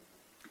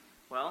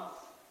Well,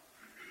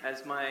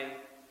 as my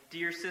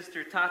dear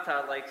sister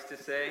Tata likes to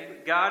say,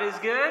 God is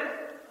good?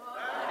 All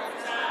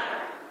the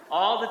time.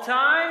 All the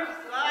time?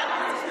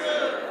 God is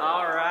good.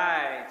 All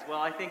right. Well,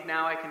 I think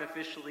now I can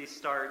officially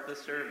start the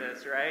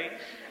service,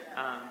 right?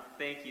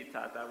 Thank you,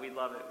 Tata. We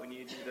love it when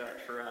you do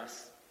that for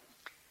us.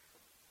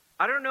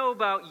 I don't know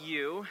about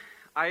you.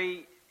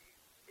 I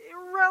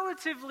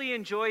relatively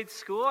enjoyed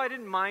school. I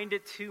didn't mind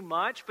it too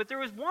much, but there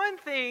was one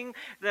thing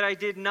that I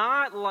did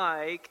not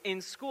like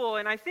in school,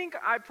 and I think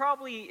I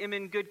probably am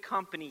in good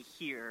company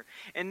here,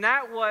 and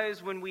that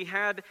was when we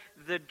had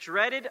the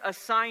dreaded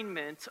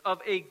assignment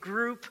of a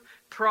group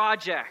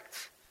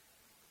project.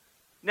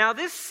 Now,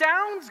 this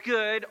sounds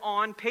good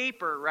on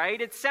paper,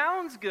 right? It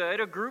sounds good,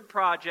 a group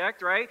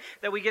project, right?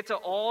 That we get to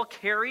all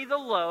carry the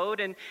load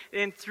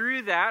and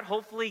through that,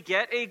 hopefully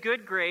get a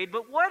good grade.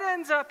 But what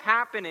ends up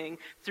happening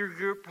through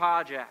group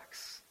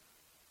projects?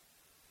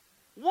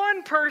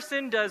 One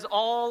person does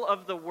all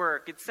of the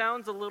work. It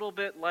sounds a little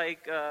bit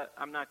like,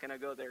 I'm not going to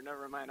go there,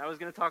 never mind. I was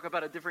going to talk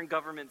about a different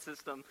government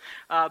system.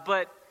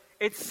 But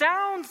it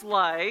sounds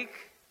like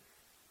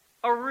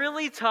a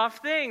really tough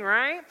thing,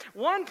 right?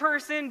 One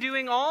person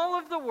doing all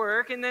of the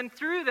work, and then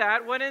through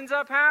that, what ends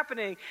up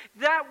happening?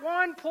 That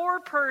one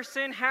poor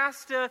person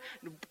has to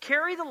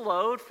carry the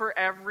load for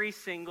every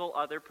single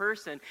other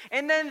person.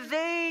 And then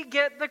they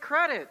get the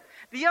credit.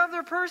 The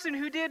other person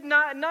who did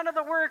none of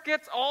the work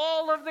gets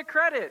all of the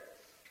credit.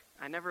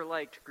 I never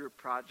liked group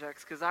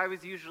projects because I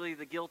was usually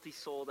the guilty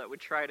soul that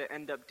would try to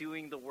end up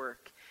doing the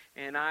work.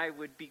 And I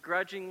would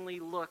begrudgingly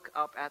look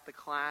up at the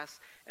class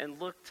and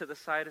look to the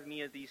side of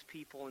me of these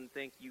people and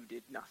think, you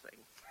did nothing.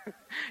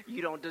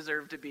 You don't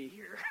deserve to be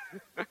here.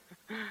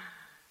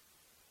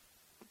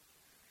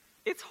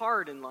 It's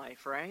hard in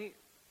life, right?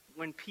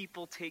 When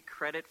people take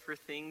credit for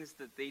things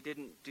that they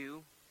didn't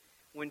do.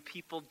 When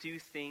people do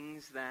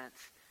things that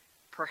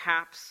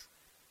perhaps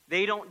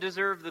they don't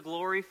deserve the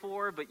glory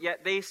for, but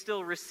yet they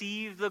still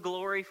receive the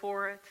glory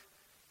for it.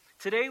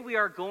 Today we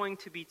are going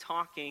to be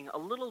talking a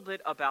little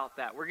bit about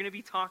that. We're going to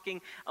be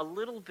talking a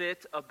little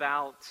bit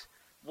about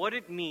what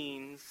it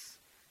means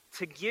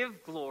to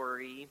give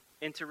glory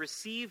and to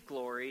receive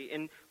glory,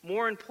 and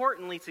more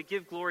importantly, to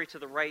give glory to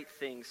the right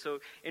things. So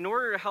in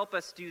order to help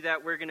us do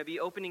that, we're going to be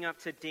opening up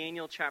to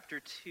Daniel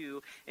chapter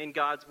 2 in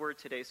God's Word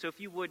today. So if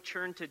you would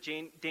turn to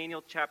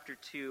Daniel chapter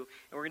 2,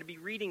 and we're going to be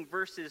reading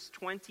verses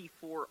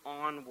 24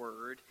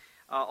 onward.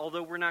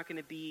 Although we're not going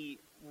to be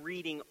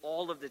reading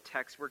all of the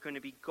text, we're going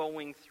to be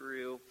going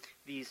through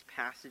these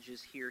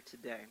passages here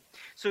today.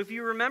 So if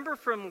you remember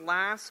from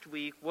last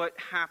week what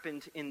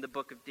happened in the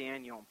book of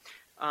Daniel,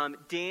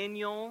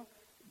 Daniel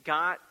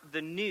got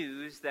the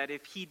news that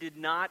if he did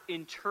not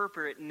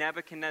interpret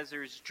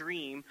Nebuchadnezzar's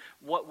dream,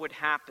 what would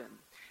happen?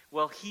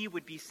 Well, he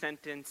would be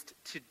sentenced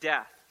to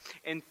death.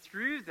 And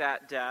through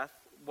that death,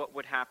 what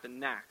would happen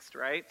next,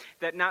 right?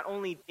 That not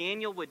only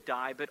Daniel would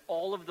die, but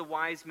all of the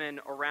wise men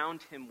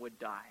around him would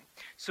die.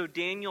 So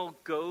Daniel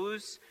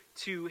goes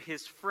to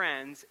his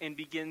friends and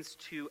begins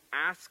to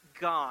ask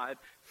God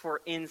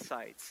for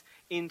insights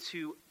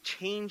into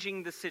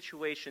changing the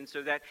situation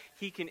so that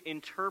he can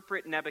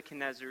interpret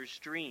Nebuchadnezzar's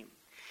dream.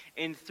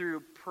 And through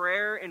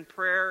prayer and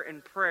prayer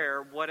and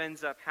prayer, what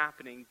ends up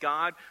happening?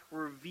 God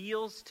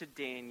reveals to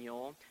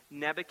Daniel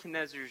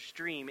Nebuchadnezzar's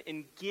dream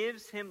and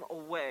gives him a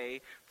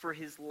way for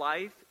his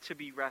life to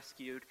be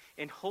rescued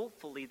and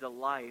hopefully the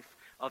life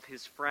of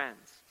his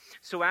friends.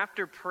 So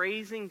after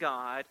praising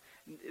God,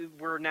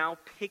 we're now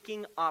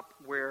picking up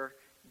where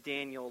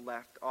Daniel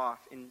left off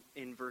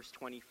in verse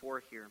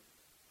 24 here.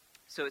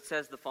 So it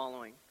says the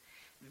following.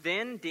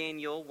 Then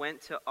Daniel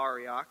went to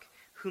Arioch,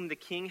 whom the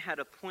king had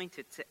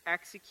appointed to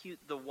execute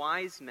the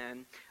wise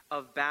men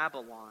of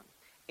Babylon,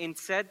 and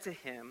said to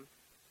him,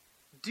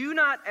 do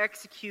not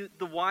execute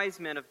the wise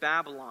men of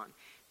Babylon.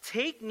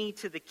 Take me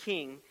to the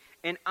king,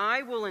 and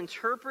I will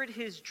interpret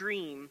his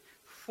dream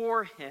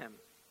for him.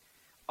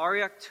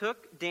 Arioch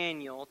took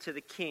Daniel to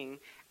the king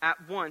at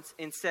once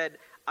and said,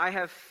 I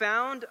have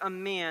found a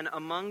man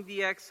among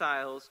the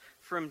exiles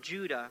from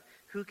Judah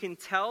who can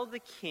tell the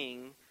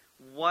king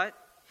what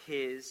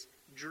his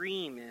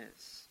dream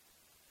is.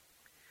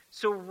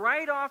 So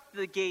right out of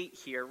the gate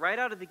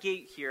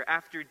here,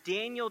 after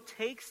Daniel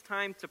takes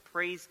time to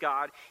praise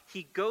God,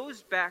 he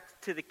goes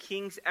back to the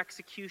king's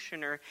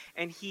executioner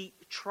and he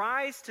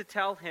tries to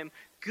tell him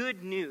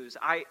good news.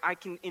 I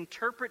can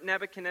interpret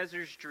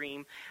Nebuchadnezzar's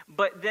dream,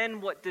 but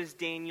then what does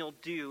Daniel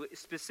do,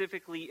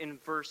 specifically in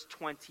verse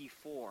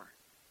 24?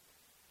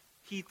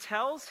 He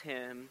tells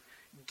him,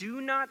 do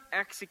not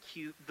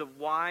execute the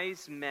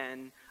wise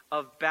men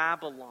of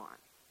Babylon.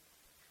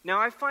 Now,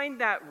 I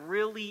find that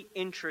really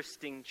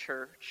interesting,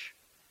 church.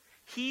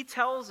 He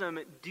tells them,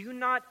 do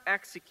not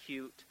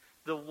execute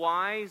the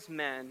wise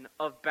men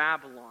of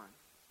Babylon.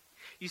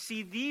 You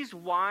see, these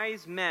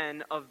wise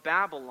men of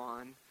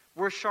Babylon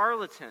were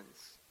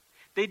charlatans.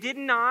 They did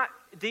not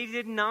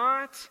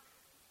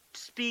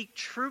speak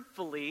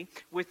truthfully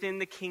within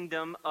the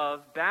kingdom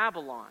of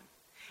Babylon.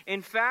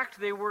 In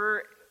fact, they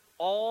were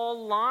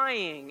all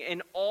lying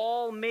and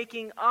all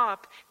making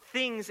up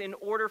things in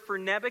order for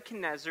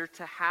Nebuchadnezzar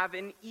to have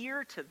an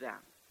ear to them.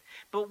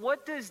 But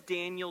what does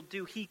Daniel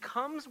do? He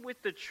comes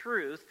with the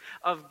truth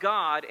of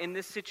God in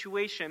this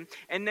situation,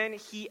 and then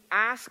he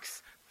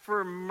asks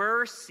for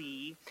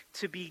mercy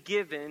to be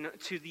given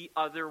to the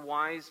other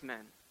wise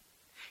men.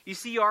 You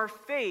see, our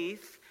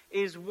faith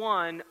is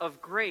one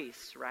of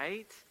grace,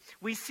 right?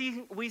 We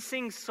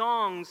sing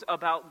songs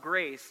about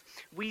grace.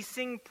 We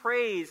sing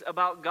praise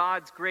about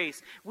God's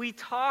grace. We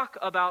talk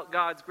about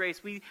God's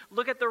grace. We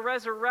look at the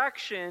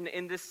resurrection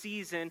in this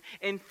season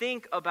and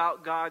think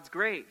about God's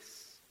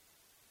grace.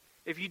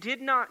 If you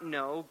did not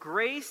know,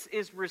 grace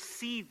is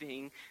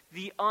receiving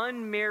the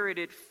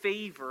unmerited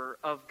favor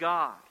of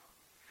God.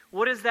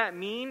 What does that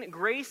mean?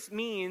 Grace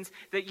means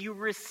that you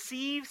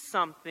receive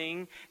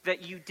something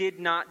that you did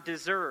not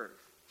deserve.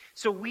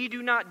 So we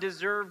do not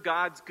deserve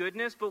God's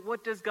goodness, but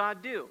what does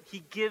God do?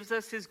 He gives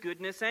us his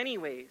goodness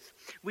anyways.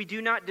 We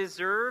do not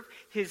deserve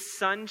his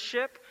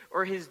sonship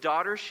or his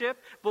daughtership,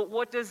 but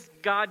what does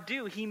God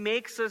do? He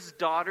makes us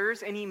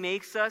daughters and he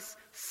makes us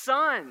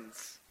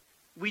sons.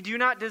 We do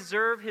not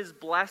deserve his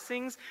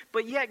blessings,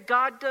 but yet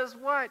God does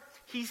what?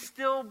 He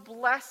still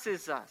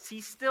blesses us.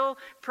 He still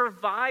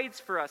provides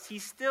for us. He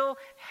still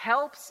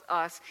helps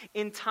us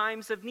in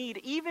times of need.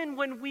 Even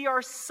when we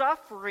are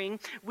suffering,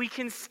 we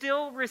can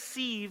still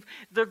receive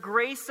the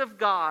grace of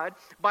God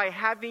by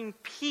having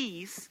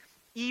peace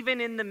even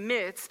in the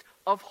midst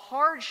of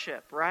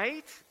hardship,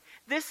 right?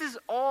 This is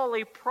all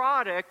a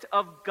product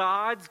of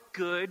God's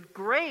good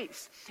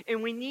grace.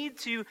 And we need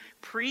to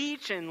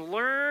preach and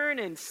learn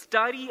and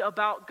study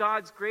about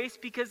God's grace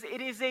because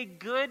it is a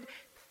good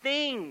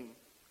thing.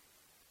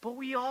 But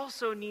we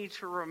also need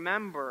to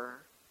remember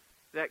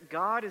that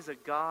God is a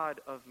God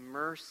of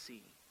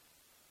mercy.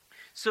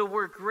 So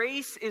where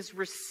grace is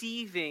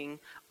receiving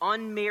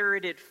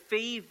unmerited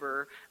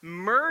favor,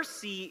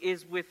 mercy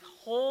is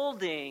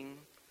withholding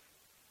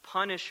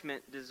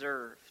punishment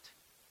deserved.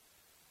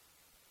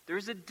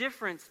 There's a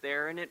difference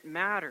there, and it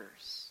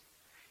matters.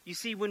 You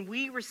see, when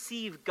we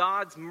receive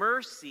God's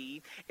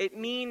mercy, it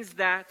means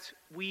that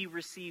we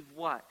receive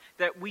what?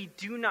 That we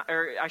do not,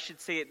 or I should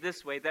say it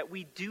this way, that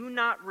we do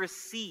not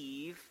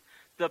receive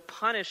the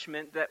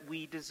punishment that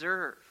we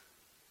deserve.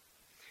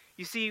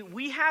 You see,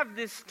 we have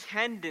this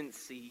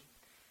tendency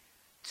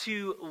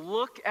to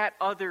look at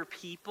other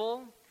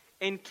people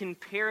and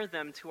compare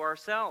them to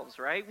ourselves,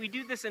 right? We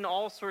do this in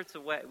all sorts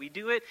of ways. We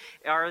do it,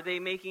 are they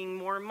making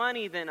more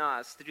money than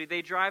us? Do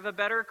they drive a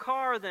better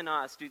car than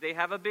us? Do they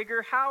have a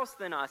bigger house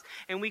than us?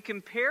 And we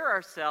compare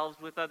ourselves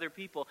with other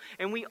people.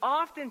 And we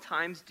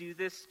oftentimes do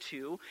this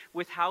too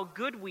with how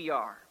good we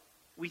are.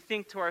 We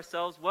think to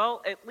ourselves,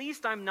 well, at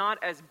least I'm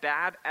not as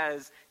bad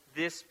as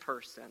this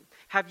person.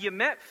 Have you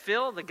met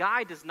Phil? The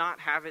guy does not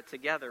have it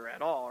together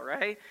at all,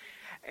 right?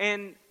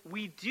 And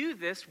we do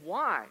this,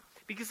 why?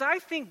 Because I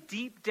think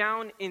deep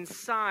down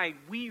inside,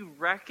 we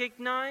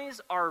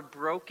recognize our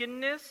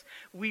brokenness.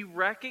 We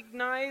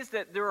recognize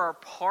that there are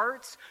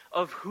parts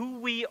of who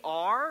we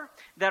are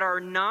that are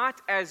not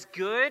as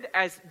good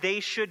as they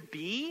should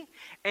be.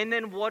 And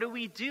then what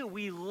do?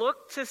 We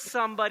look to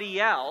somebody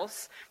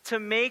else to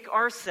make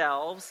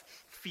ourselves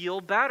feel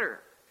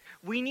better.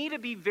 We need to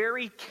be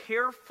very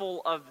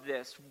careful of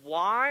this.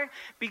 Why?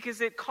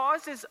 Because it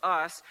causes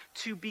us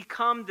to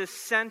become the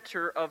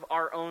center of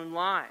our own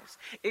lives.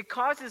 It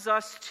causes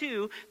us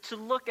to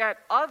look at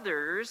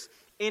others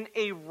in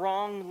a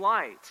wrong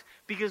light.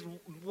 Because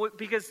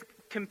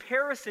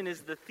comparison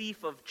is the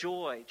thief of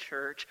joy,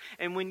 church.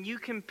 And when you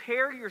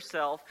compare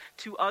yourself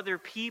to other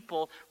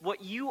people,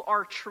 what you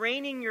are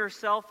training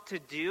yourself to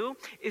do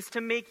is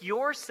to make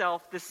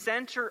yourself the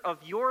center of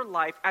your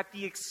life at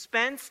the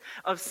expense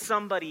of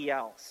somebody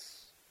else.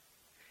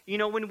 You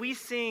know, when we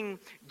sing,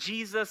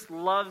 Jesus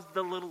loves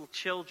the little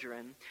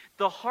children,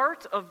 the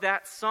heart of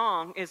that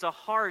song is a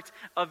heart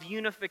of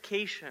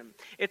unification.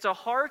 It's a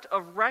heart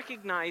of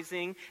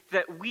recognizing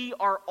that we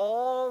are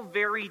all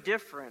very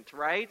different,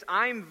 right?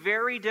 I'm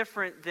very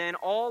different than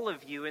all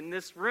of you in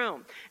this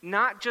room.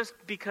 Not just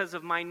because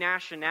of my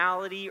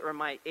nationality or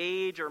my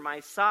age or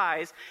my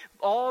size.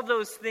 All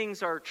those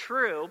things are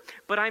true,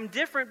 but I'm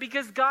different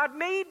because God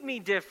made me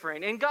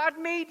different and God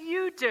made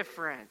you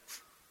different.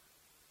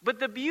 But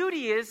the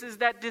beauty is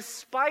that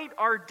despite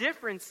our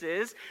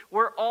differences,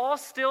 we're all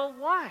still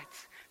what?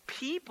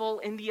 People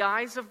in the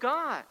eyes of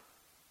God.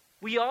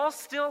 We all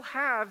still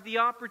have the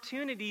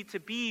opportunity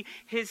to be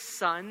his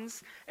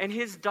sons and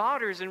his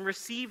daughters and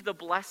receive the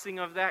blessing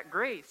of that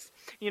grace.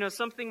 You know,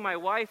 something my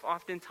wife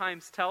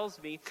oftentimes tells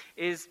me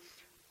is,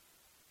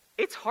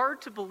 it's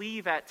hard to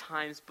believe at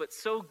times, but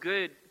so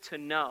good to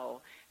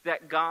know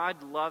that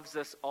God loves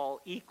us all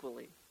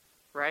equally,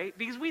 right?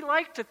 Because we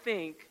like to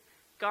think,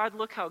 God,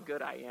 look how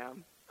good I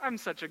am. I'm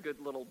such a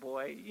good little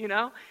boy, you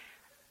know?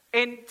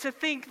 And to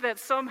think that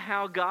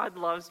somehow God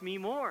loves me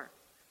more.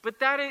 But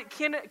that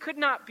could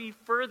not be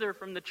further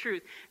from the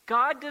truth.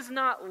 God does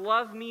not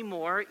love me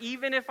more,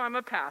 even if I'm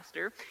a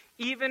pastor,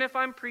 even if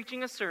I'm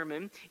preaching a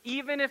sermon,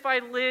 even if I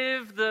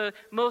live the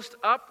most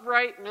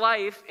upright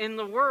life in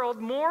the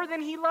world, more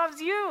than he loves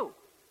you.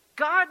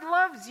 God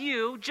loves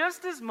you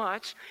just as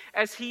much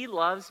as he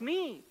loves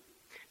me.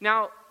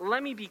 Now,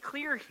 let me be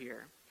clear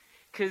here,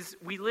 because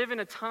we live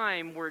in a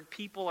time where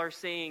people are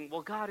saying,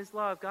 well, God is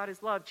love,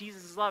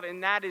 Jesus is love,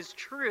 and that is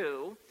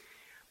true.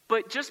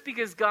 But just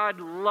because God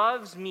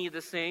loves me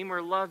the same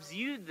or loves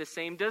you the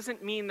same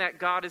doesn't mean that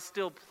God is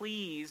still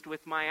pleased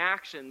with my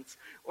actions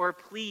or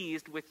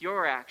pleased with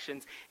your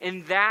actions.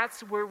 And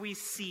that's where we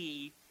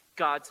see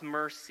God's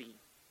mercy.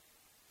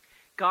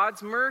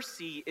 God's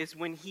mercy is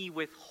when he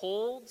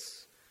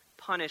withholds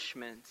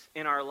punishment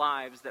in our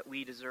lives that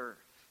we deserve.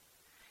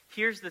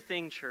 Here's the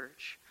thing,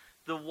 church.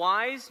 The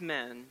wise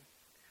men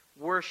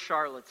were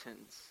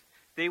charlatans.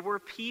 They were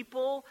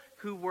people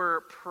who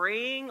were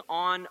preying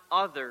on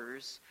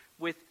others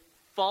with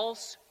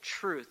false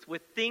truth,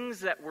 with things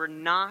that were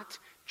not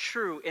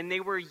true. And they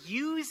were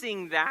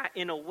using that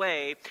in a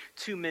way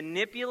to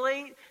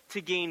manipulate,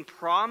 to gain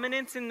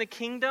prominence in the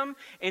kingdom,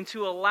 and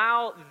to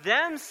allow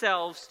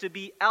themselves to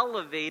be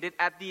elevated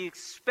at the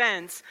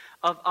expense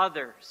of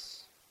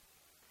others.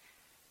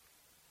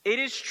 It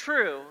is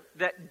true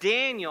that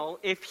Daniel,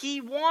 if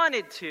he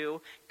wanted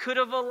to, could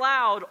have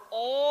allowed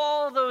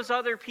all those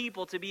other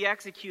people to be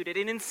executed.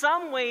 And in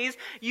some ways,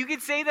 you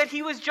could say that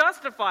he was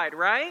justified,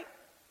 right?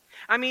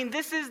 I mean,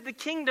 this is the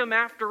kingdom,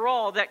 after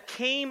all, that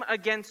came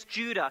against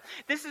Judah.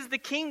 This is the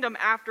kingdom,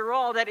 after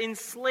all, that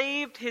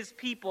enslaved his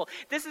people.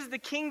 This is the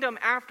kingdom,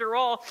 after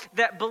all,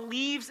 that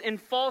believes in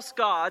false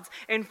gods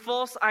and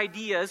false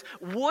ideas.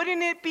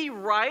 Wouldn't it be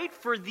right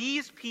for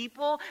these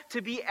people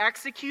to be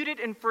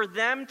executed and for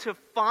them to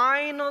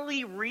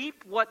finally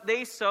reap what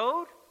they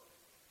sowed?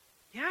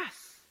 Yes.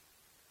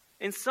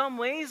 In some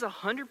ways,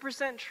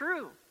 100%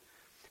 true.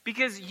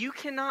 Because you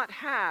cannot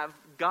have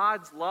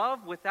God's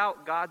love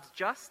without God's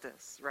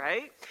justice,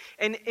 right?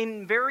 And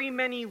in very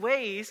many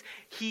ways,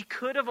 he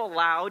could have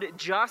allowed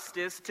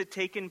justice to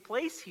take in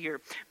place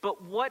here.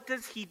 But what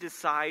does he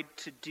decide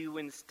to do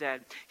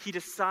instead? He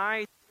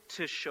decides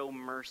to show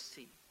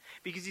mercy.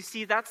 Because you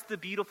see, that's the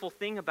beautiful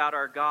thing about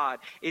our God,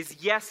 is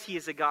yes, he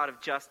is a God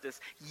of justice.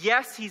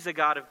 Yes, he's a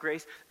God of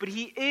grace. But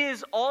he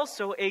is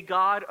also a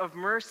God of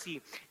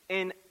mercy.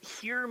 And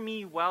hear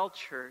me well,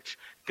 church.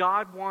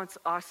 God wants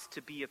us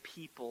to be a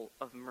people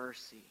of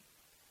mercy.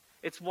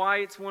 It's why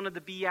it's one of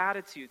the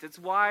Beatitudes. It's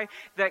why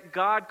that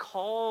God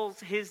calls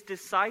his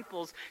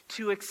disciples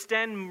to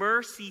extend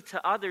mercy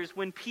to others.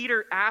 When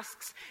Peter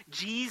asks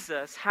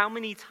Jesus how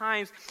many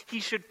times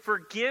he should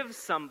forgive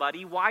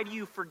somebody, why do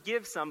you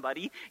forgive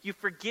somebody? You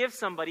forgive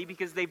somebody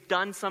because they've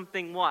done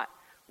something what?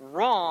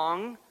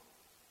 Wrong.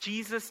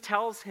 Jesus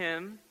tells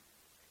him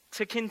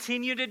to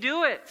continue to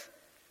do it.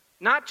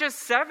 Not just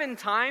 7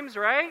 times,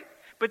 right?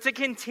 But to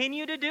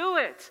continue to do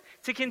it,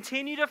 to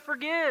continue to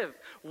forgive.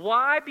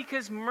 Why?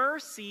 Because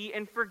mercy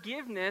and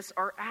forgiveness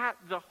are at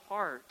the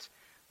heart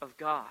of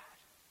God.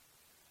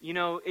 You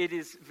know, it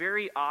is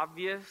very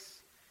obvious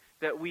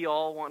that we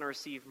all want to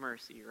receive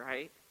mercy,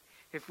 right?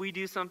 If we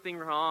do something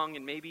wrong,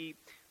 and maybe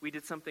we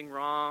did something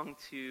wrong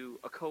to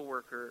a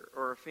coworker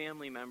or a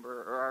family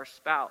member or our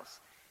spouse,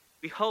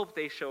 we hope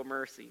they show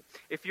mercy.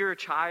 If you're a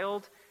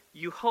child,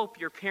 you hope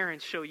your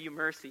parents show you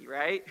mercy,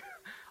 right?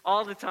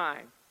 All the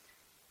time.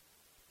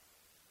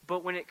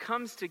 But when it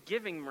comes to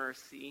giving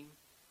mercy,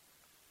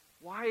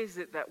 why is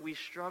it that we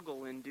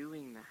struggle in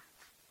doing that?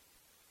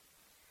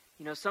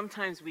 You know,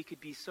 sometimes we could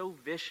be so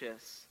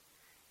vicious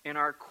in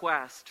our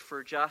quest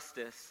for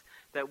justice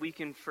that we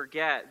can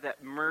forget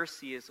that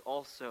mercy is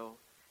also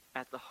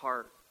at the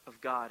heart of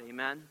God.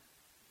 Amen?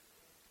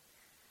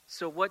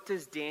 So what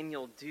does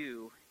Daniel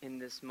do in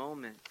this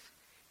moment?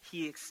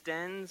 He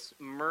extends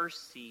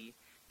mercy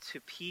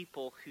to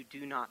people who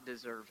do not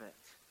deserve it.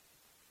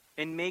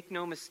 And make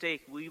no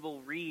mistake, we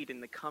will read in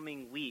the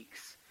coming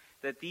weeks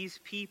that these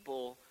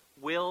people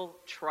will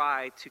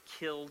try to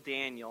kill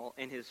Daniel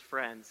and his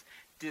friends,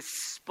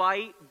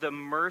 despite the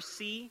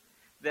mercy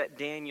that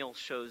Daniel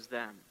shows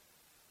them.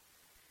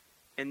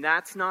 And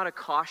that's not a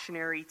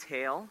cautionary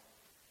tale.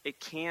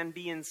 It can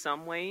be in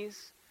some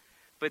ways,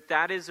 but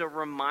that is a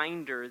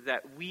reminder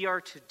that we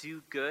are to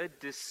do good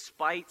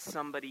despite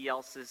somebody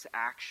else's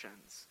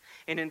actions.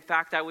 And in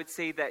fact, I would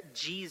say that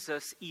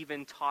Jesus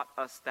even taught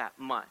us that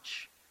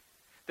much.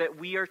 That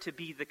we are to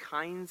be the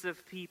kinds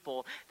of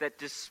people that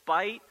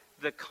despite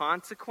the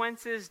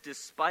consequences,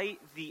 despite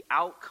the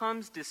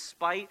outcomes,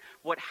 despite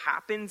what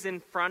happens in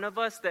front of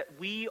us, that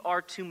we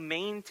are to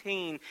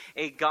maintain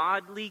a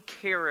godly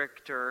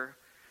character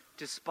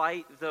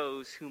despite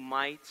those who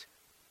might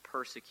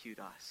persecute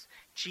us.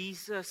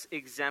 Jesus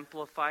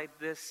exemplified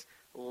this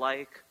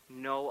like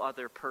no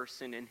other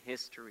person in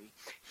history.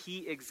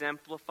 He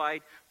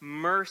exemplified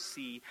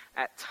mercy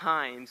at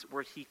times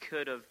where he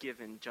could have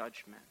given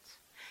judgment.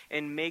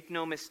 And make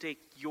no mistake,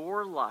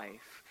 your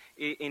life,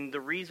 and the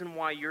reason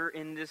why you're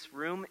in this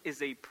room,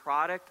 is a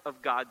product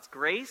of God's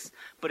grace,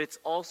 but it's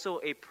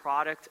also a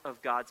product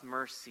of God's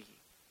mercy.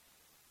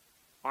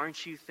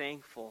 Aren't you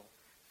thankful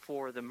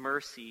for the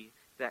mercy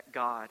that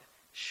God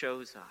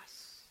shows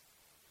us?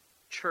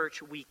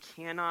 Church, we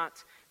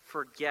cannot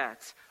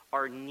forget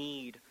our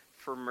need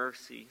for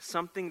mercy.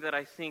 Something that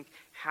I think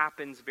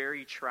happens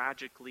very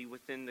tragically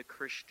within the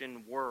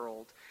Christian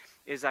world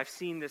is I've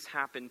seen this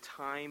happen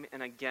time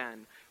and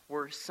again,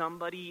 where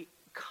somebody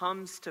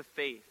comes to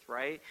faith,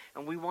 right?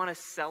 And we want to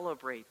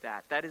celebrate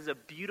that. That is a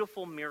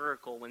beautiful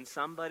miracle when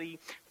somebody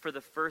for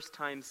the first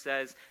time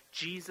says,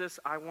 Jesus,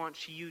 I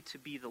want you to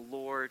be the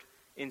Lord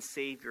and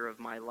Savior of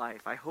my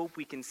life. I hope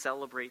we can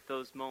celebrate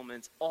those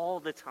moments all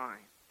the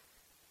time.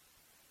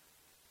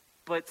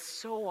 But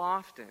so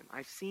often,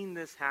 I've seen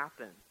this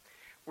happen,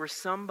 where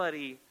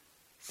somebody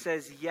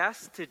says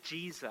yes to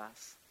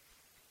Jesus,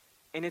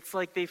 and it's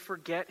like they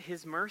forget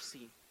his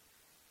mercy,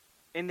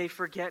 and they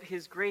forget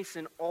his grace,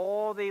 and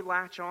all they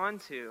latch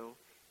onto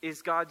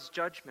is God's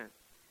judgment.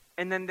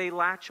 And then they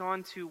latch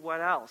onto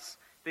what else?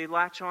 They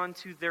latch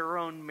onto their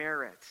own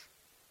merit.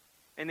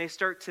 And they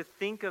start to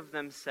think of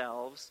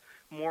themselves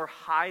more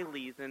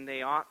highly than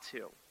they ought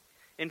to.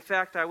 In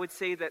fact, I would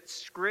say that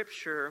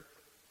Scripture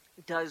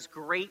does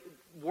great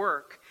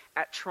work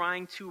at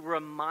trying to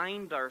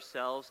remind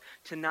ourselves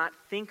to not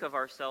think of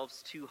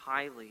ourselves too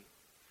highly.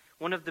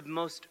 One of the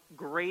most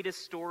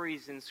greatest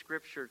stories in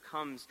Scripture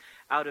comes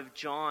out of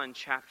John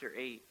chapter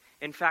 8.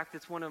 In fact,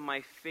 it's one of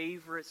my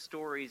favorite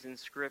stories in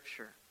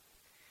Scripture.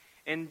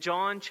 And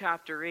John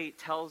chapter 8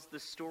 tells the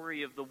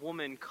story of the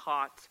woman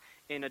caught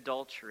in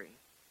adultery.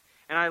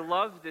 And I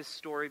love this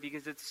story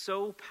because it's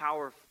so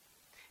powerful.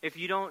 If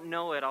you don't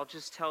know it, I'll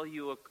just tell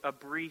you a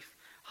brief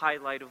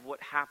highlight of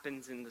what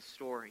happens in the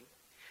story.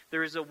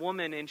 There is a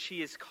woman and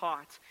she is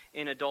caught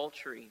in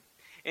adultery.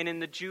 And in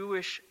the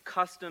Jewish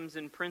customs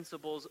and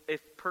principles,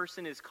 if a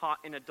person is caught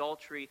in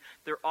adultery,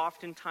 they're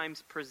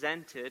oftentimes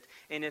presented.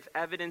 And if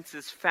evidence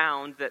is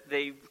found that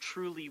they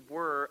truly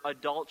were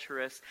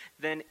adulterous,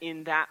 then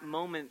in that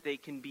moment they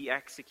can be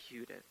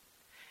executed.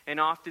 And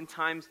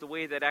oftentimes the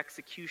way that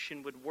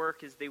execution would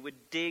work is they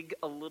would dig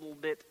a little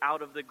bit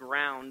out of the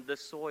ground, the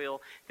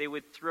soil. They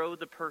would throw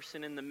the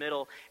person in the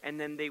middle, and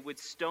then they would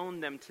stone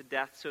them to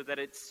death so that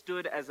it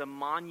stood as a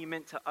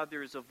monument to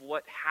others of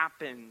what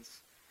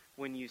happens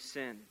when you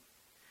sin.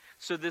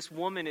 So this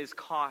woman is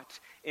caught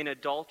in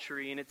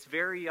adultery, and it's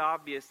very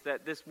obvious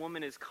that this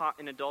woman is caught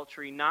in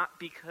adultery not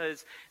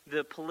because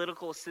the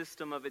political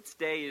system of its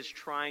day is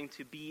trying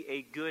to be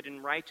a good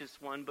and righteous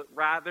one, but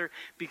rather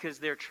because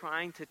they're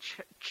trying to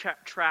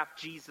trap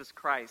Jesus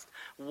Christ.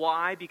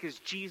 Why? Because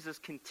Jesus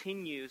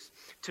continues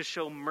to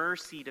show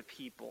mercy to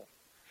people.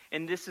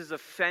 And this is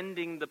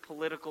offending the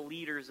political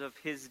leaders of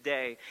his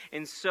day.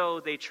 And so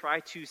they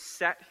try to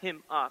set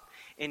him up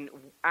and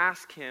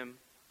ask him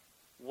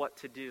what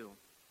to do.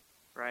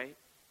 Right?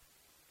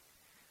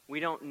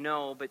 We don't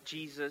know, but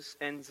Jesus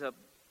ends up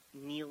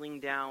kneeling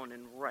down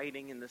and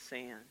writing in the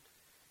sand.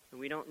 And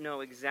we don't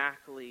know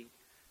exactly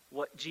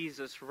what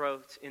Jesus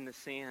wrote in the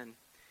sand.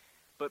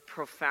 But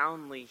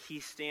profoundly, he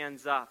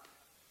stands up.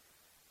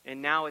 And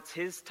now it's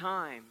his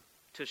time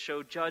to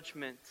show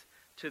judgment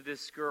to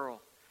this girl.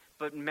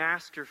 But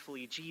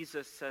masterfully,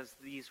 Jesus says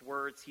these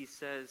words. He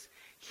says,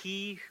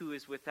 "He who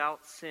is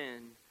without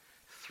sin,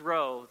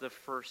 throw the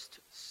first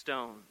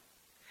stone."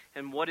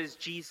 And what is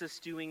Jesus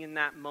doing in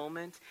that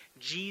moment?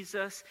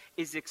 Jesus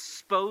is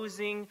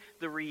exposing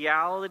the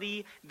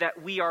reality that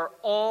we are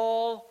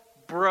all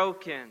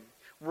broken.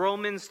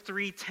 Romans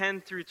 3:10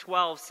 through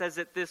 12 says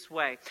it this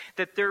way,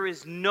 that there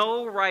is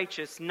no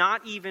righteous,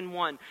 not even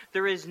one.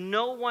 There is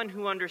no one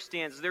who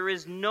understands. There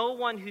is no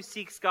one who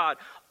seeks God.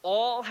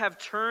 All have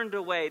turned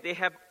away. They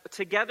have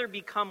together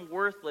become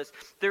worthless.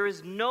 There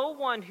is no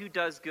one who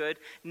does good,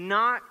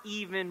 not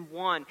even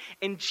one.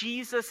 And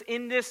Jesus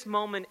in this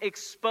moment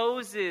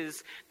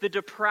exposes the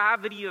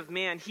depravity of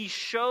man. He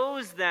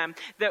shows them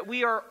that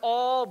we are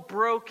all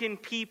broken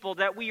people,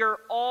 that we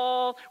are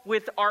all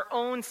with our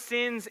own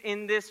sins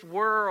in this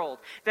world.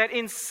 That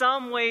in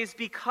some ways,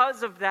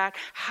 because of that,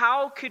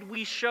 how could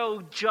we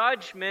show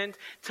judgment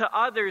to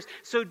others?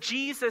 So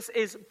Jesus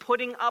is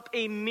putting up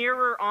a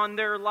mirror on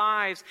their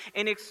lives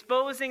and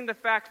exposing the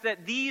fact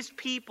that these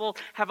people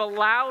have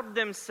allowed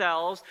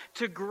themselves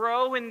to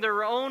grow in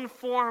their own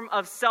form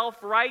of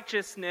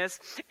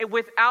self-righteousness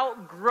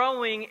without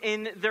growing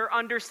in their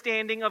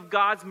understanding of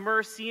God's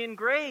mercy and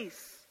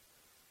grace.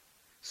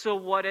 So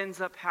what ends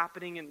up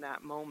happening in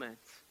that moment?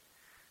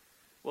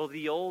 Well,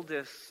 the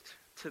oldest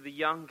to the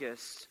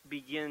youngest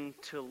begin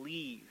to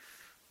leave.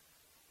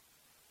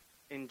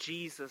 And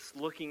Jesus,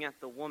 looking at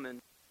the woman,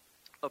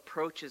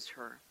 approaches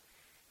her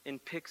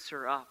and picks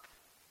her up.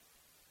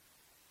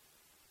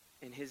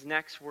 And his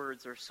next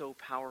words are so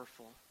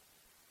powerful.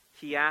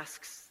 He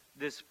asks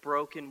this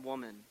broken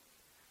woman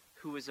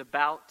who is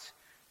about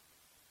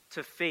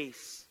to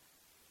face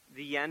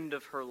the end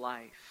of her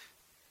life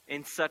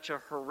in such a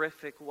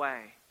horrific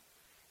way.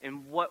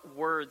 And what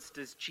words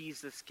does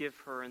Jesus give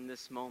her in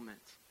this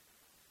moment?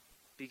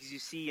 Because you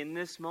see, in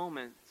this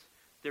moment,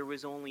 there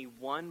was only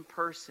one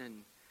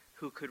person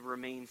who could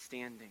remain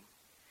standing.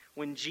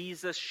 When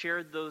Jesus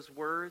shared those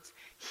words,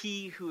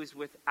 "He who is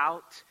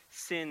without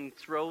sin,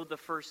 throw the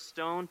first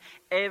stone,"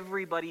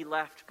 everybody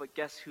left, but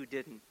guess who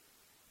didn't?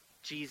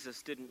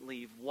 Jesus didn't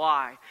leave.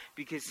 Why?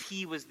 Because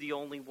he was the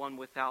only one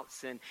without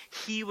sin.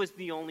 He was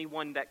the only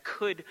one that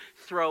could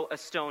throw a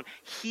stone.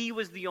 He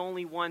was the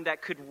only one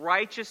that could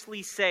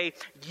righteously say,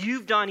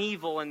 you've done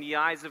evil in the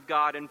eyes of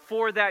God, and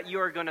for that you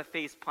are going to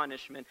face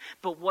punishment.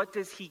 But what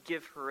does he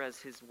give her as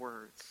his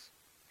words?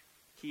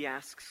 He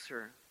asks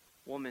her,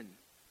 woman,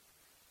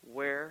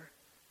 where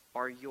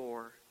are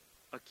your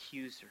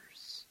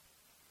accusers?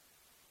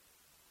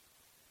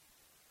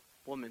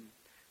 Woman,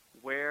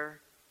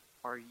 where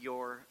are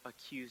your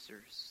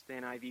accusers? The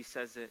NIV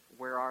says it,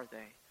 where are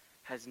they?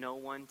 Has no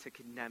one to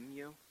condemn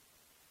you?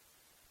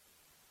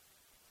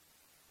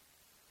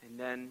 And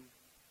then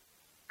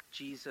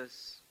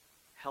Jesus,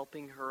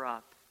 helping her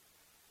up,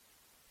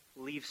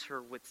 leaves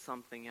her with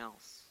something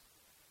else.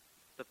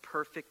 The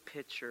perfect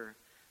picture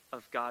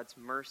of God's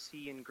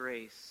mercy and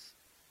grace,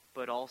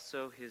 but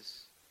also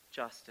his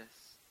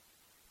justice.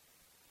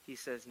 He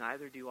says,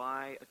 neither do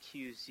I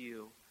accuse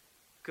you.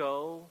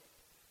 Go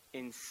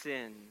and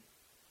sin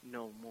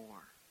no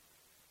more.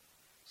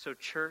 So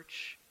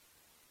church,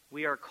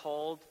 we are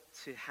called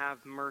to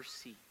have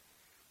mercy.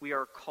 We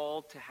are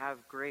called to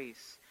have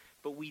grace.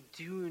 But we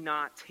do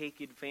not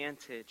take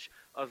advantage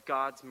of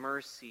God's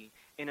mercy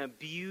and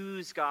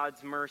abuse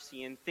God's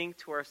mercy and think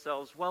to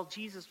ourselves, well,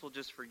 Jesus will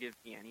just forgive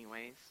me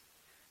anyways,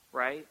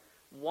 right?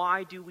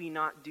 Why do we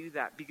not do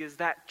that? Because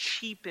that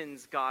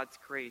cheapens God's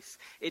grace.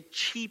 It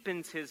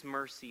cheapens his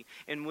mercy.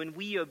 And when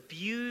we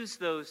abuse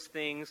those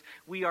things,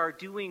 we are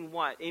doing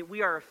what?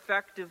 We are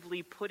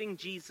effectively putting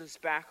Jesus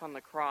back on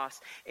the cross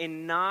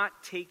and not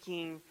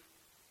taking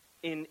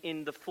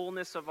in the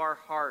fullness of our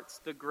hearts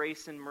the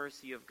grace and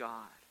mercy of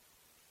God.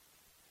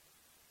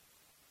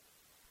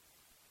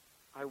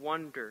 I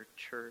wonder,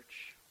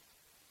 church,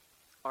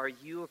 are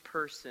you a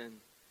person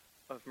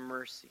of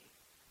mercy?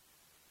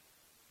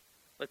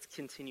 Let's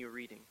continue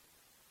reading.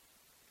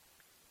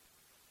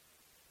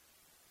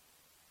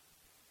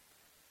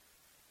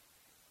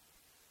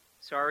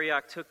 So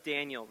Arioch took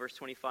Daniel, verse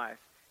 25,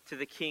 to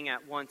the king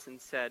at once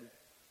and said,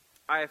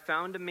 I have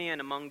found a man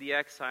among the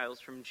exiles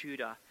from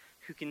Judah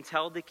who can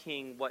tell the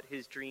king what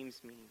his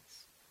dreams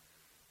means.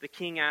 The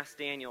king asked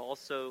Daniel,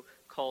 also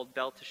called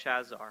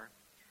Belteshazzar,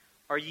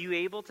 are you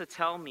able to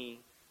tell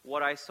me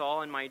what I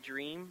saw in my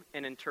dream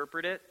and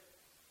interpret it?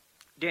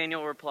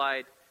 Daniel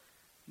replied,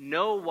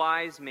 no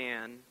wise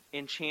man,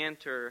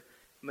 enchanter,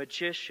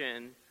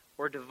 magician,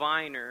 or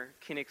diviner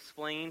can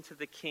explain to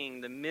the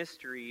king the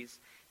mysteries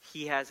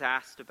he has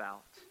asked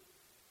about.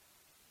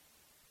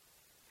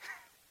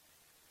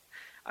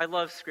 I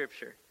love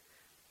Scripture,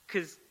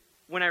 because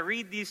when I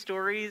read these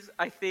stories,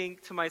 I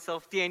think to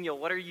myself, Daniel,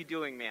 what are you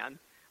doing, man?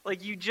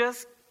 Like, you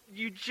just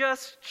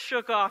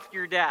shook off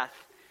your death.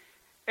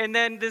 And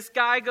then this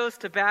guy goes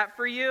to bat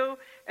for you,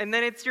 and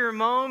then it's your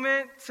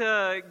moment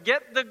to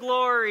get the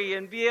glory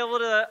and be able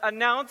to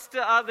announce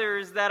to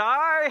others that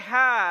I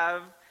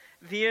have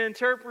the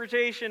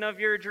interpretation of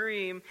your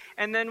dream.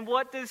 And then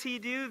what does he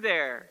do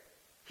there?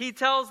 He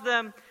tells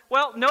them,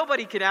 well,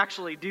 nobody can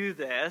actually do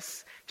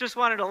this. Just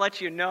wanted to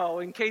let you know,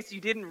 in case you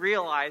didn't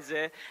realize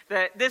it,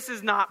 that this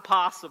is not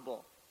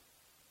possible.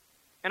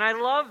 And I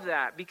love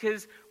that,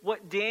 because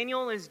what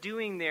Daniel is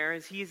doing there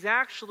is he's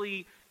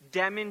actually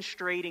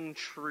demonstrating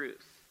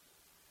truth.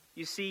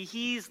 You see,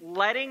 he's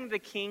letting the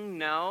king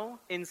know,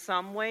 in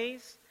some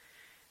ways,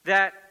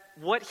 that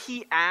what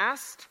he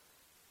asked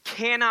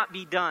cannot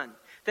be done.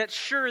 That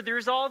sure,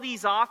 there's all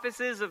these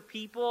offices of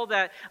people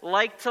that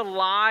like to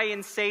lie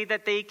and say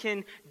that they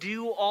can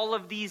do all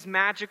of these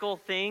magical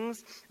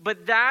things,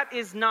 but that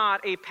is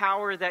not a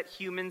power that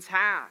humans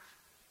have.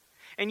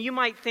 And you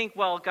might think,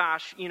 well,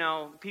 gosh,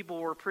 people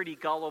were pretty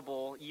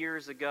gullible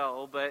years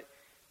ago, but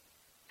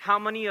how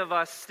many of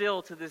us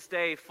still to this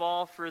day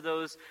fall for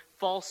those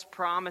false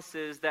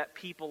promises that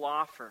people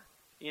offer?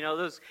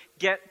 Those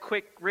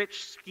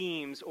get-quick-rich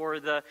schemes, or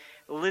the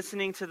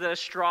listening to the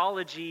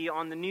astrology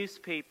on the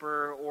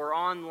newspaper or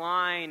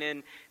online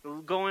and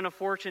going to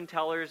fortune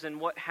tellers and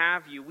what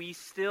have you. We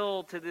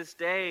still to this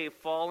day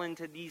fall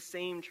into these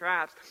same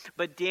traps.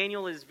 But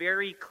Daniel is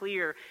very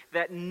clear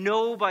that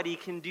nobody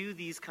can do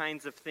these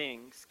kinds of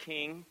things,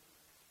 King.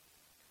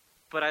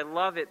 But I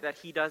love it that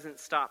he doesn't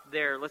stop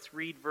there. Let's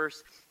read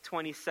verse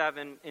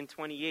 27 and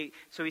 28.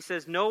 So he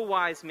says, no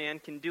wise man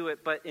can do it.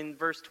 But in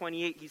verse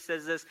 28, he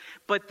says this,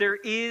 but there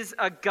is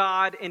a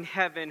God in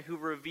heaven who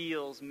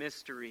reveals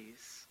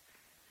mysteries.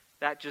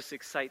 That just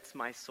excites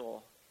my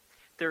soul.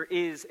 There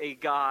is a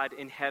God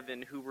in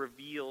heaven who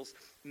reveals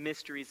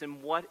mysteries.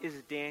 And what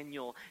is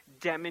Daniel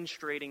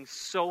demonstrating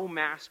so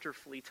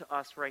masterfully to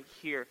us right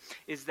here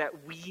is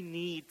that we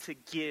need to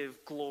give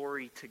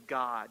glory to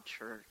God,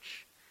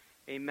 church.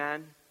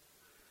 Amen.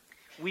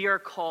 We are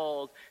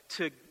called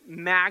to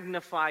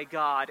magnify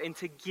God and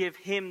to give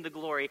him the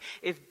glory.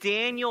 If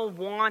Daniel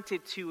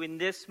wanted to in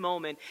this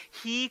moment,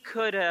 he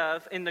could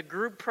have, in the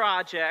group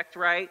project,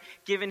 right,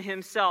 given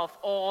himself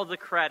all the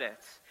credit.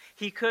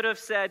 He could have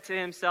said to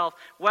himself,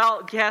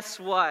 well, guess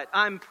what?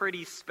 I'm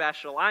pretty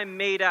special. I'm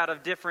made out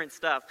of different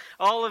stuff.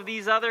 All of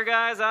these other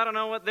guys, I don't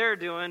know what they're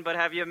doing, but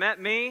have you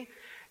met me?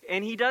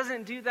 And he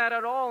doesn't do that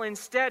at all.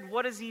 Instead,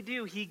 what does he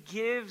do? He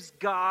gives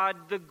God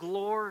the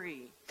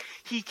glory.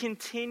 He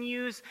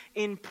continues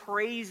in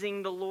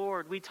praising the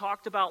Lord. We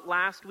talked about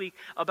last week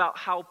about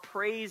how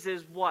praise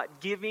is what?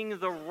 Giving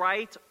the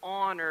right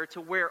honor to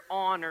where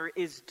honor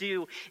is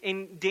due.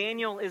 And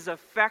Daniel is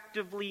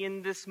effectively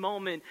in this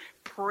moment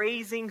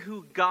praising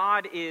who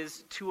God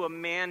is to a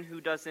man who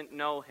doesn't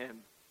know him.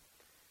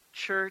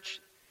 Church,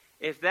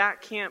 if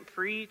that can't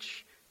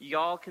preach,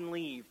 y'all can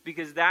leave,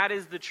 because that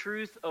is the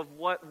truth of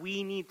what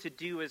we need to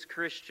do as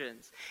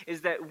Christians,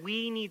 is that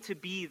we need to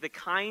be the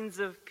kinds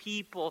of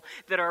people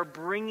that are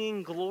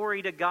bringing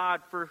glory to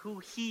God for who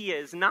He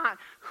is, not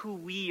who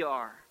we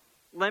are.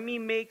 Let me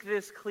make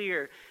this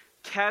clear.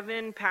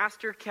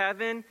 Pastor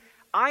Kevin,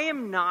 I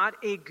am not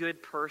a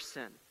good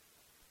person.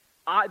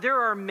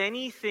 There are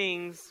many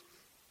things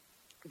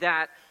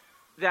that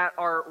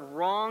are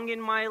wrong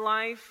in my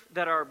life,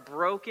 that are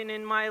broken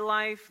in my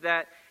life,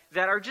 that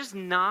are just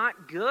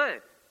not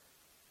good.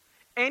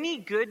 Any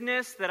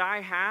goodness that I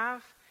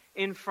have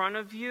in front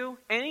of you,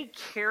 any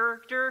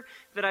character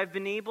that I've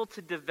been able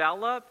to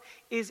develop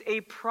is a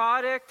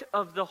product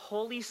of the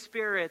Holy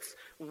Spirit's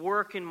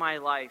work in my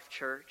life,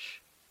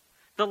 church.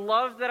 The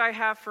love that I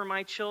have for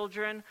my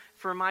children,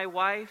 for my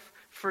wife,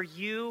 for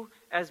you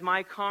as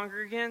my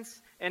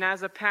congregants, and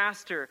as a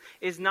pastor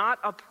is not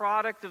a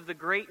product of the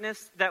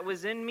greatness that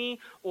was in me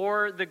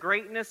or the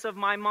greatness of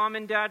my mom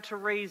and dad to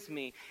raise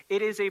me.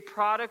 It is a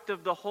product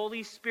of the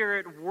Holy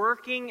Spirit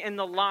working in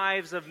the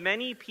lives of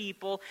many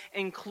people,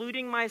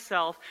 including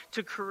myself,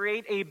 to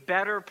create a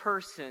better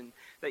person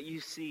that you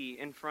see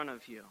in front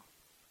of you.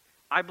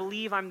 I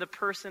believe I'm the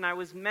person I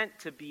was meant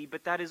to be,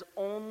 but that is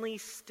only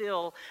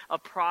still a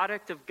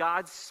product of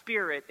God's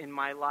Spirit in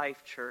my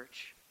life,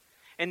 church.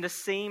 And the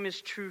same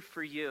is true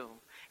for you.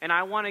 And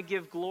I want to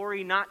give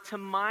glory not to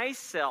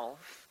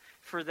myself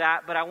for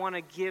that, but I want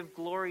to give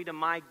glory to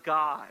my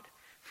God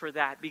for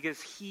that, because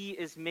He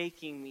is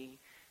making me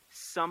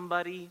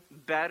somebody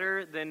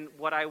better than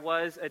what I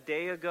was a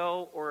day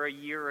ago or a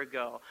year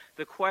ago.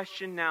 The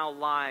question now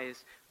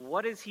lies,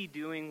 what is He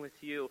doing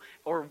with you?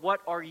 Or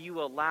what are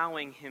you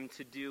allowing Him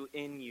to do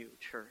in you,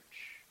 church?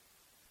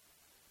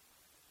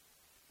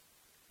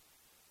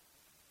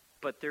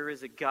 But there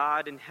is a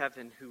God in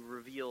heaven who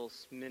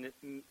reveals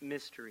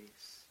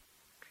mysteries.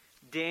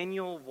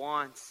 Daniel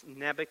wants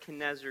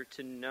Nebuchadnezzar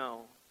to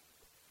know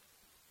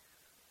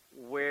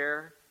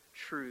where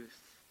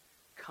truth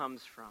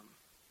comes from,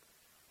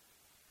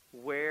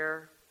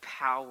 where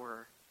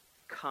power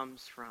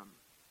comes from.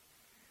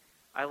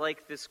 I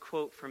like this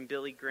quote from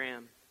Billy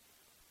Graham.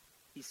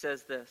 He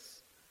says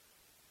this: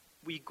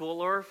 "We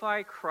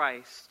glorify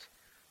Christ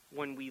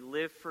when we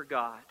live for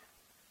God,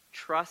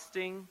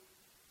 trusting,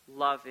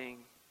 loving,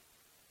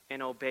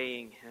 and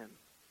obeying Him."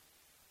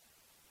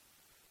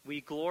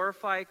 We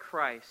glorify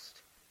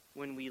Christ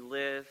when we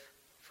live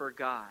for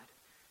God,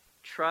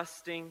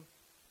 trusting,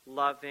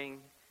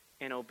 loving,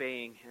 and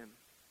obeying Him.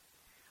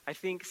 I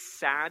think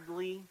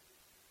sadly,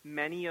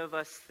 many of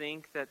us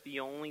think that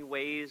the only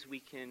ways we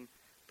can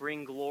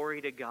bring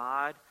glory to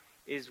God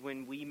is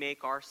when we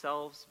make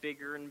ourselves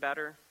bigger and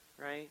better,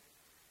 right?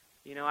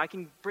 You know, I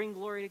can bring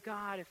glory to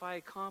God if I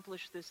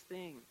accomplish this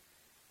thing.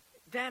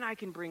 Then I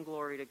can bring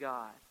glory to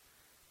God.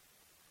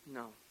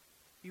 No.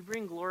 You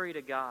bring glory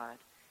to God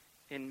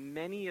in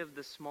many of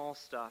the small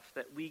stuff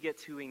that we get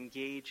to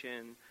engage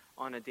in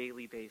on a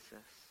daily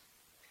basis.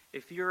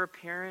 If you're a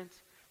parent,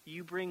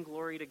 you bring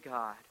glory to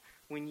God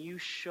when you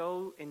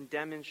show and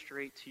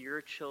demonstrate to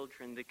your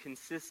children the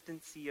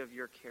consistency of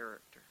your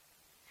character.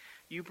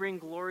 You bring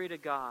glory to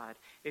God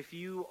if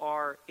you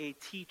are a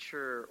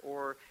teacher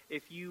or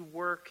if you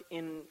work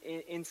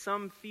in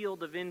some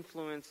field of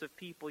influence of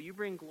people. You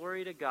bring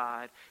glory to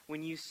God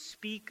when you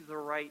speak the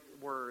right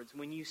words,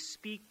 when you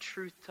speak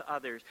truth to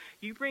others.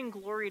 You bring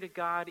glory to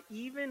God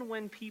even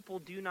when people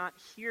do not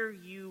hear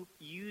you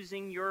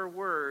using your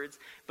words,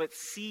 but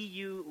see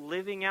you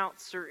living out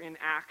certain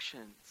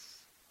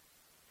actions.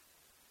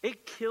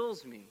 It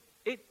kills me.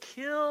 It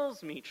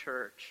kills me,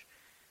 church,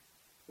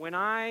 when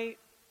I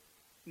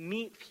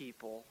meet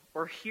people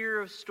or hear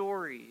of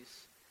stories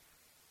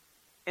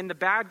and the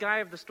bad guy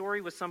of the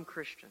story was some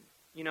Christian.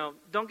 You know,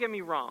 don't get me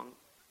wrong.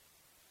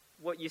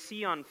 What you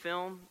see on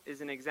film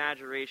is an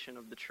exaggeration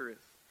of the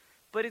truth.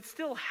 But it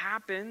still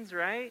happens,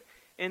 right?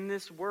 In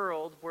this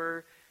world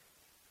where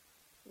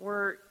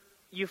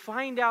you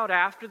find out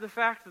after the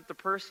fact that the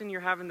person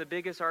you're having the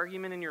biggest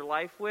argument in your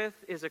life with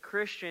is a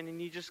Christian,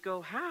 and you just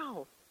go,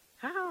 how?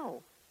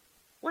 How?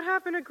 What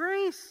happened to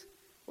grace?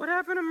 What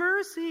happened to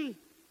mercy?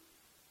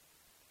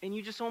 And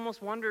you just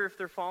almost wonder if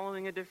they're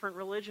following a different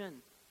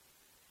religion.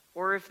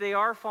 Or if they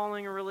are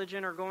following a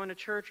religion or going to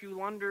church, you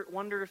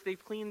wonder if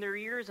they've cleaned their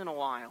ears in a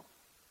while.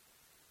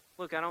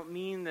 Look, I don't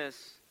mean this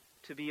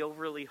to be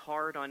overly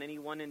hard on any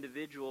one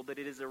individual, but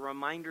it is a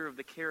reminder of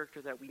the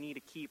character that we need to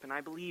keep. And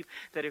I believe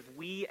that if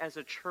we as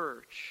a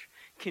church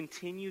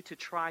continue to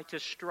try to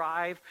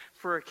strive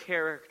for a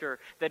character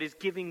that is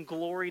giving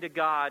glory to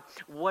God,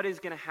 what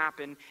is going to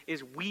happen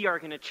is we are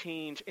going to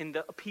change and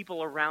the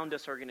people around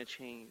us are going to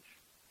change.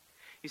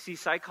 You see,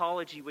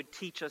 psychology would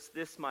teach us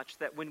this much,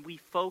 that when we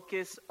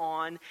focus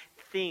on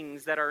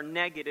things that are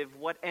negative,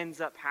 what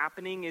ends up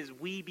happening is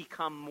we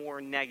become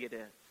more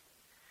negative.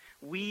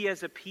 We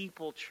as a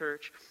people,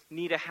 church,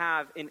 need to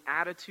have an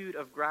attitude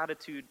of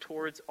gratitude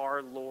towards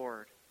our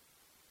Lord.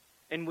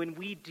 And when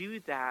we do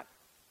that,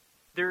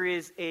 there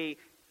is a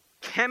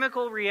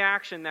chemical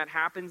reaction that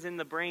happens in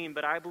the brain,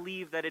 but I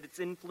believe that it's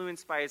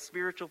influenced by a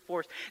spiritual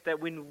force, that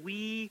when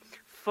we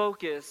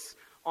focus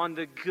on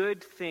the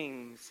good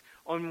things,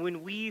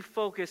 when we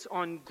focus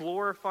on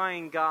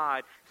glorifying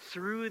God,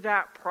 through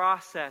that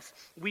process,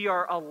 we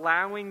are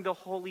allowing the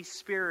Holy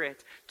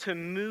Spirit to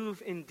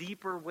move in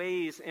deeper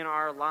ways in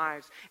our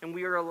lives. And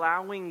we are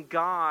allowing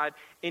God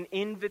an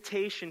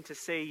invitation to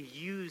say,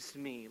 use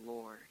me,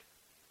 Lord.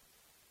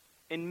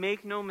 And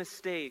make no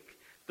mistake,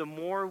 the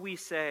more we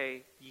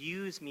say,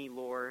 use me,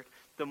 Lord,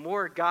 the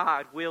more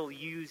God will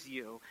use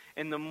you.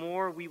 And the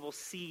more we will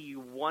see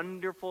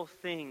wonderful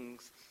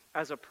things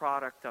as a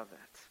product of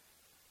it.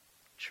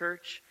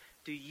 Church,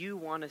 do you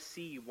want to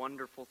see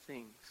wonderful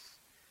things?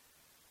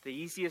 The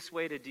easiest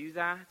way to do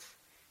that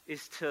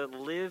is to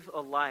live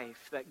a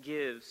life that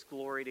gives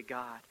glory to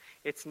God.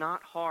 It's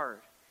not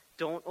hard.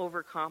 Don't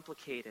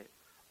overcomplicate it.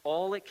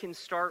 All it can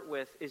start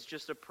with is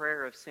just a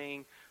prayer of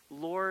saying,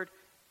 Lord,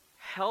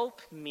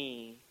 help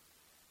me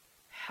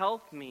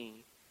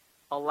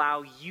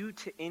allow you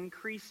to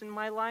increase in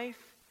my life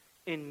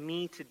and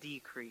me to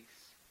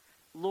decrease.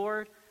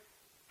 Lord,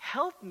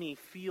 help me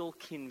feel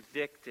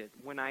convicted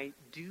when I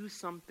do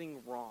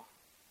something wrong.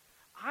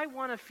 I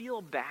want to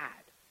feel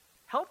bad.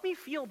 Help me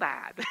feel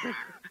bad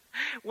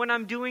when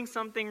I'm doing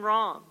something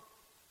wrong.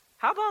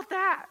 How about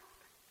that?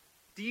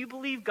 Do you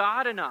believe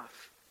God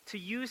enough to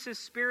use His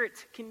Spirit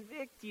to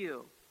convict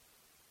you?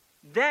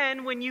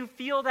 Then when you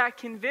feel that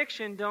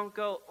conviction, don't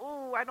go,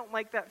 oh, I don't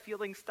like that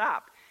feeling.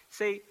 Stop.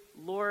 Say,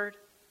 Lord,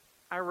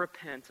 I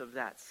repent of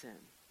that sin.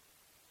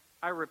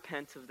 I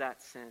repent of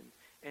that sin.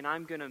 And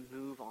I'm going to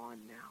move on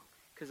now.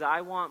 Because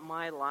I want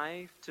my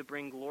life to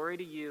bring glory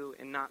to you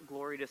and not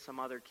glory to some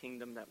other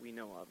kingdom that we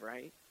know of,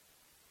 right?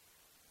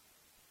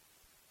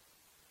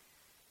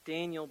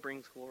 Daniel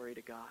brings glory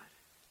to God.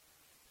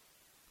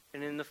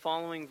 And in the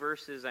following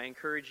verses, I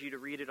encourage you to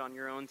read it on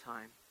your own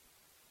time.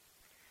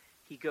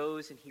 He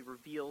goes and he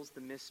reveals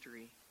the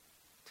mystery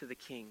to the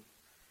king.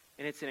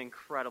 And it's an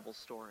incredible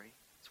story.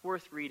 It's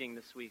worth reading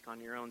this week on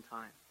your own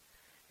time.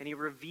 And he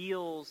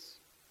reveals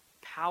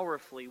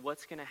powerfully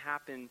what's going to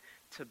happen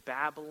to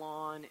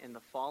Babylon and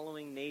the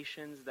following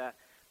nations that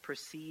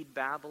precede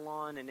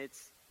Babylon. And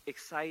it's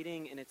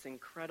exciting and it's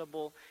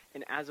incredible.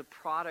 And as a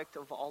product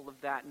of all of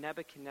that,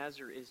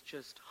 Nebuchadnezzar is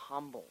just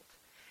humbled.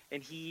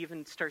 And he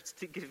even starts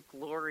to give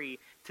glory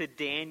to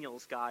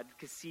Daniel's God.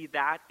 Because see,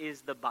 that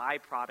is the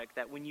byproduct.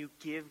 That when you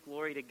give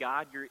glory to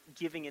God, you're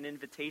giving an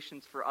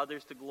invitation for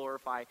others to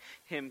glorify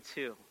Him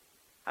too.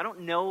 I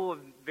don't know of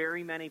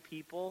very many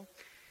people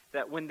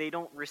that when they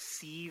don't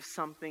receive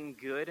something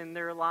good in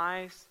their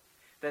lives,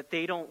 that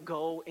they don't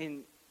go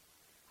and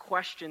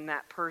question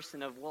that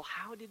person of, well,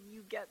 how did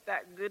you get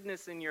that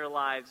goodness in your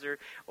lives?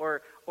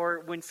 Or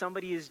when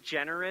somebody is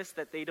generous,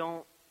 that they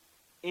don't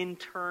in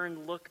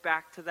turn look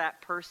back to that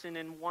person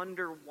and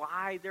wonder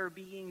why they're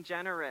being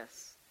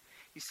generous.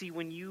 You see,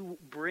 when you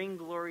bring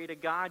glory to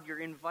God, you're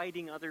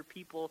inviting other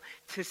people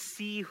to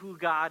see who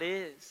God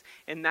is.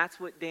 And that's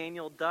what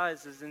Daniel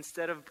does, is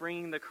instead of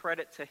bringing the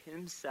credit to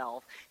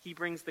himself, he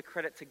brings the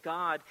credit to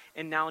God.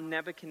 And now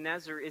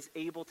Nebuchadnezzar is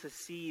able to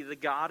see the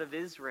God of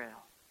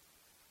Israel.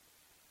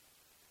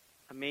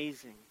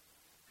 Amazing.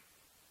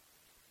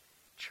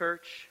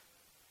 Church,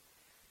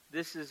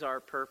 this is our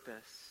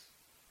purpose.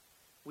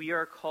 We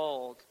are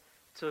called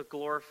to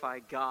glorify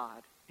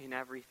God in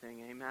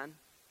everything. Amen?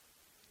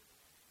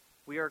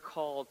 We are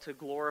called to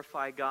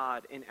glorify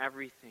God in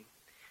everything.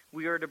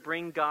 We are to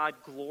bring God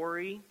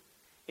glory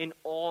in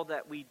all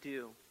that we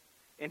do.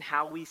 In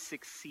how we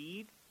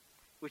succeed,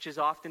 which is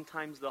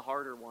oftentimes the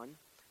harder one,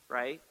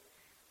 right?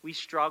 We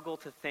struggle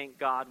to thank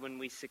God when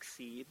we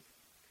succeed.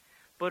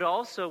 But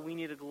also we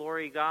need to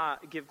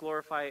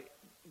glorify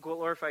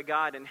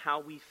God in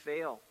how we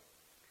fail,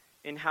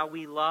 in how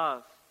we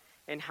love,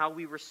 and how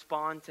we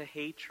respond to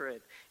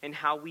hatred, and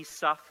how we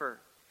suffer.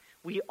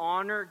 We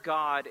honor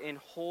God and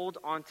hold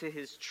onto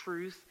His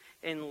truth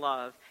and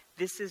love.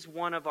 This is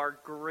one of our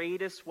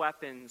greatest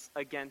weapons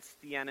against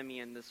the enemy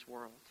in this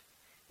world,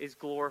 is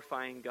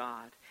glorifying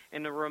God.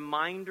 And a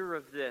reminder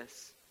of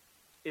this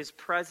is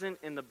present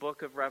in the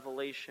book of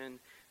Revelation,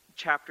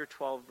 chapter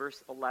 12,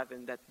 verse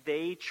 11, that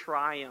they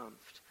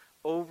triumphed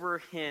over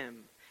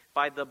him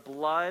by the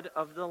blood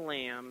of the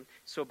Lamb,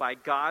 so by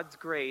God's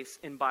grace,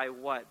 and by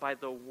what? By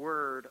the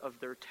word of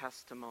their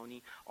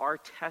testimony. Our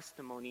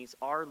testimonies,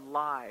 our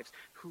lives,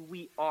 who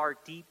we are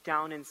deep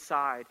down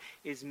inside,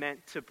 is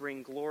meant to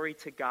bring glory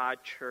to God,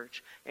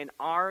 church. And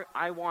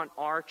I want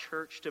our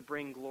church to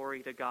bring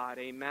glory to God,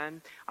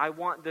 amen? I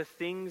want the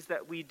things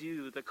that we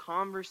do, the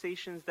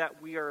conversations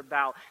that we are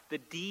about, the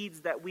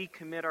deeds that we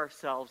commit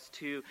ourselves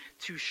to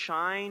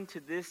shine to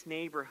this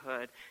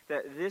neighborhood,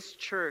 that this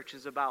church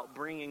is about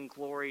bringing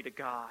glory to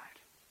God.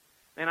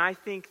 And I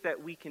think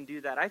that we can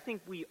do that. I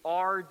think we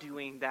are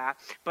doing that,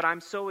 but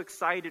I'm so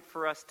excited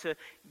for us to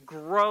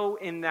grow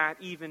in that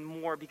even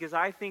more, because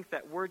I think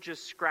that we're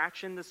just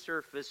scratching the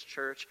surface,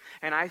 church,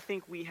 and I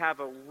think we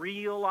have a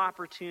real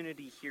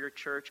opportunity here,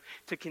 church,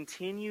 to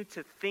continue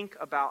to think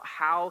about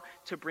how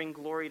to bring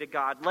glory to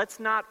God. Let's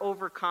not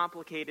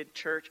overcomplicate it,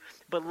 church,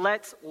 but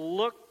let's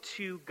look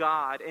to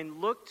God and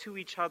look to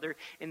each other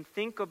and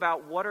think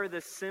about what are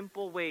the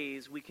simple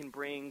ways we can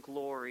bring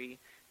glory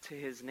to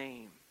His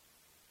name.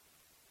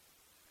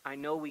 I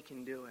know we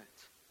can do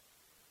it.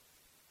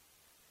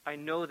 I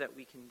know that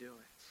we can do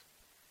it.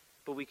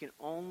 But we can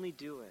only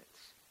do it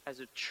as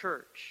a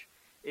church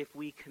if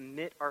we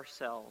commit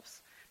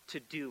ourselves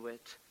to do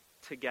it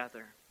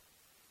together.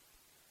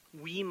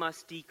 We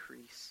must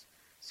decrease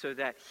so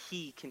that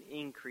He can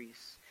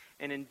increase.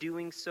 And in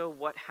doing so,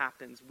 what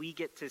happens? We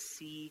get to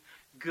see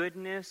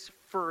goodness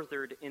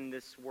furthered in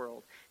this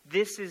world.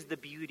 This is the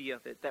beauty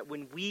of it, that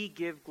when we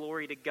give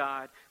glory to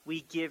God,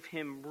 we give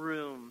Him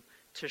room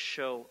to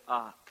show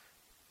up.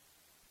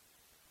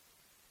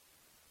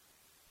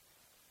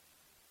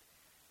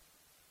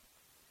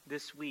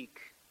 This week,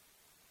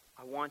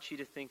 I want you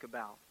to think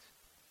about,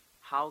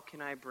 how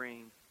can I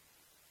bring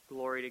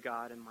glory to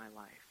God in my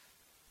life?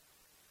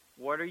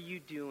 What are you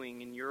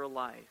doing in your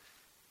life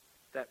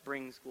that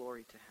brings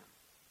glory to Him?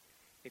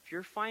 If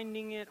you're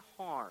finding it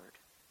hard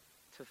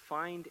to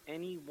find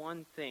any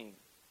one thing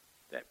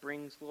that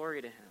brings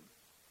glory to Him,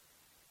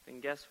 then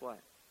guess what?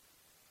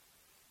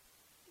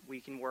 We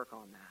can work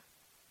on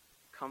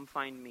that. Come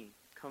find me.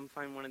 Come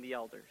find one of the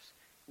elders.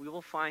 We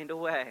will find a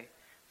way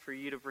for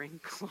you to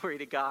bring glory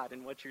to God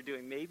in what you're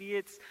doing. Maybe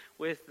it's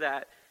with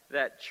that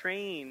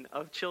train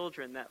of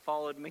children that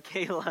followed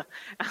Michaela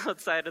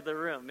outside of the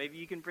room. Maybe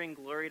you can bring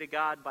glory to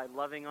God by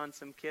loving on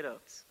some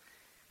kiddos.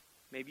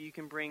 Maybe you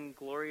can bring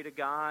glory to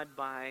God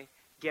by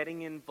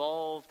getting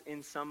involved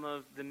in some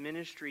of the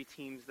ministry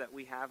teams that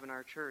we have in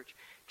our church.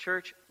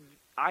 Church,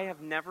 I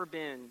have never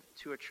been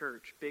to a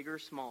church, big or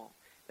small,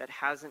 that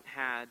hasn't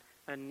had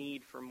a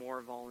need for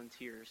more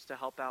volunteers to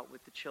help out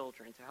with the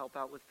children, to help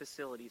out with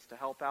facilities, to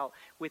help out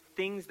with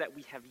things that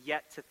we have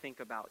yet to think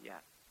about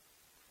yet.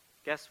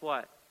 Guess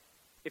what?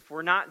 If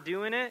we're not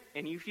doing it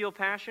and you feel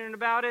passionate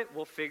about it,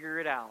 we'll figure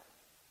it out.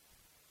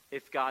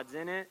 If God's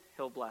in it,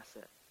 He'll bless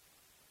it.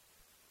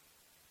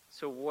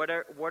 So what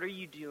are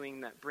you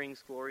doing that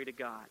brings glory to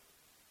God?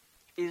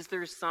 Is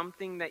there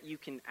something that you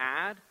can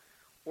add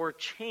or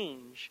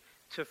change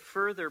to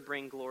further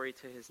bring glory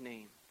to His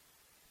name?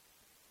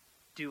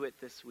 Do it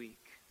this week.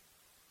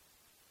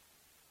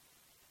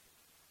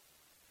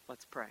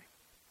 Let's pray.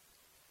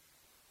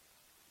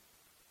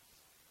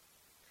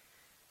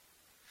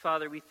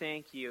 Father, we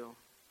thank You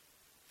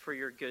for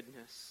Your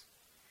goodness.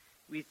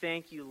 We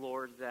thank You,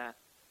 Lord, that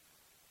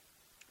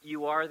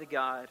You are the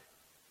God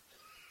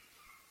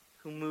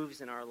who moves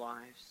in our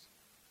lives.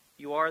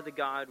 You are the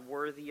God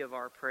worthy of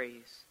our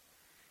praise.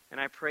 And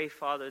I pray,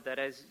 Father, that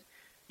as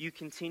You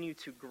continue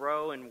to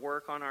grow and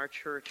work on our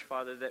church,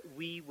 Father, that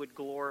we would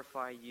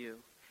glorify You,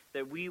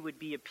 that we would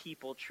be a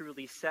people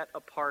truly set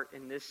apart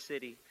in this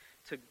city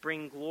to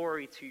bring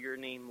glory to Your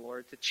name,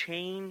 Lord, to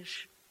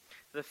change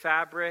the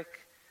fabric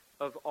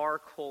of our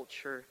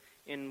culture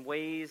in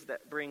ways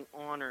that bring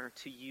honor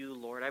to You,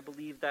 Lord. I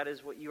believe that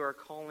is what You are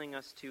calling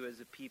us to as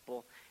a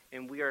people,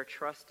 and we are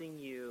trusting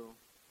You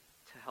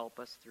to help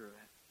us through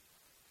it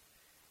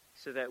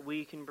so that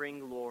we can bring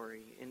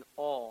glory in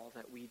all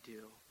that we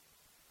do.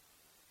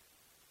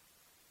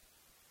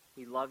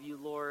 We love You,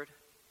 Lord,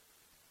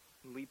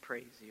 and we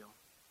praise You.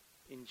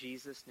 In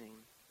Jesus' name,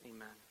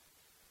 amen.